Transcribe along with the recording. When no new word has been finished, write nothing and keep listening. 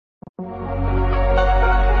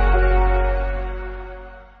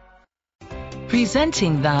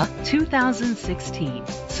Presenting the 2016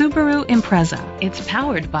 Subaru Impreza. It's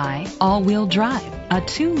powered by all-wheel drive, a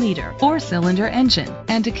 2-liter 4-cylinder engine,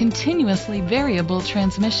 and a continuously variable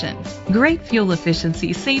transmission. Great fuel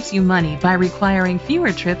efficiency saves you money by requiring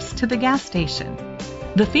fewer trips to the gas station.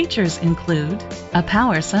 The features include a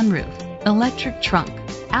power sunroof, electric trunk,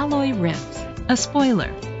 alloy rims, a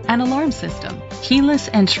spoiler, an alarm system, keyless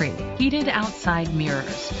entry, heated outside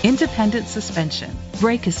mirrors, independent suspension,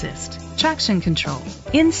 brake assist, traction control.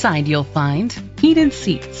 Inside you'll find heated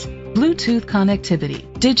seats, Bluetooth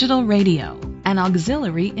connectivity, digital radio, an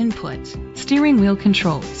auxiliary input, steering wheel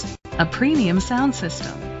controls, a premium sound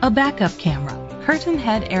system, a backup camera, curtain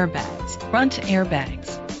head airbags, front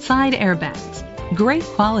airbags, side airbags. Great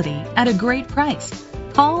quality at a great price.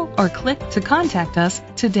 Call or click to contact us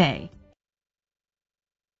today.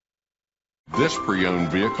 This pre-owned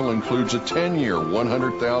vehicle includes a 10-year,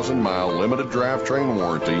 100,000-mile limited drivetrain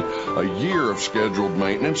warranty, a year of scheduled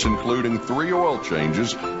maintenance including 3 oil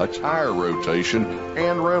changes, a tire rotation,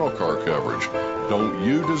 and rental car coverage. Don't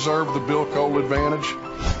you deserve the Bill Cole advantage?